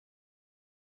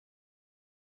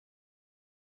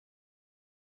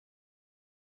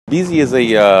Bizi is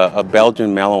a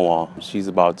Belgian Malinois. She's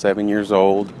about 7 years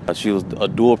old. She was a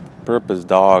dual-purpose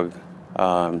dog.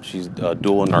 She's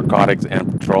dual narcotics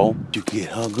and patrol. What'd you get,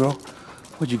 huh, girl?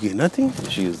 What'd you get? Nothing?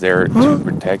 She's there to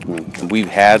protect me. We've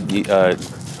had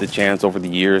the chance over the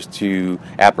years to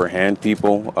apprehend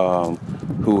people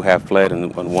who have fled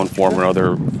in one form or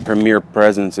another. Her mere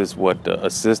presence is what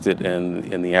assisted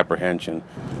in the apprehension.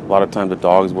 A lot of times the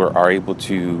dogs are able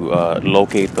to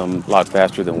locate them a lot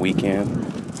faster than we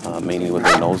can, mainly with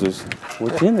their noses.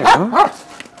 What's in there,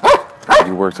 huh?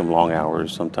 You work some long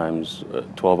hours, sometimes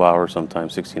 12 hours,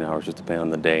 sometimes 16 hours, just depending on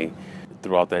the day.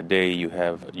 Throughout that day, you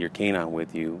have your K-9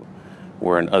 with you,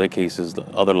 where in other cases, the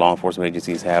other law enforcement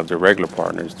agencies have their regular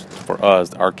partners. For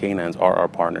us, our K-9s are our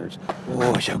partners.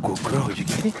 Oh, she's a good girl. Did you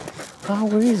get it? Oh,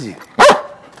 where is he?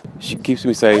 She keeps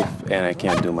me safe, and I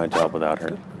can't do my job without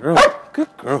her. Girl, good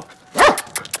girl.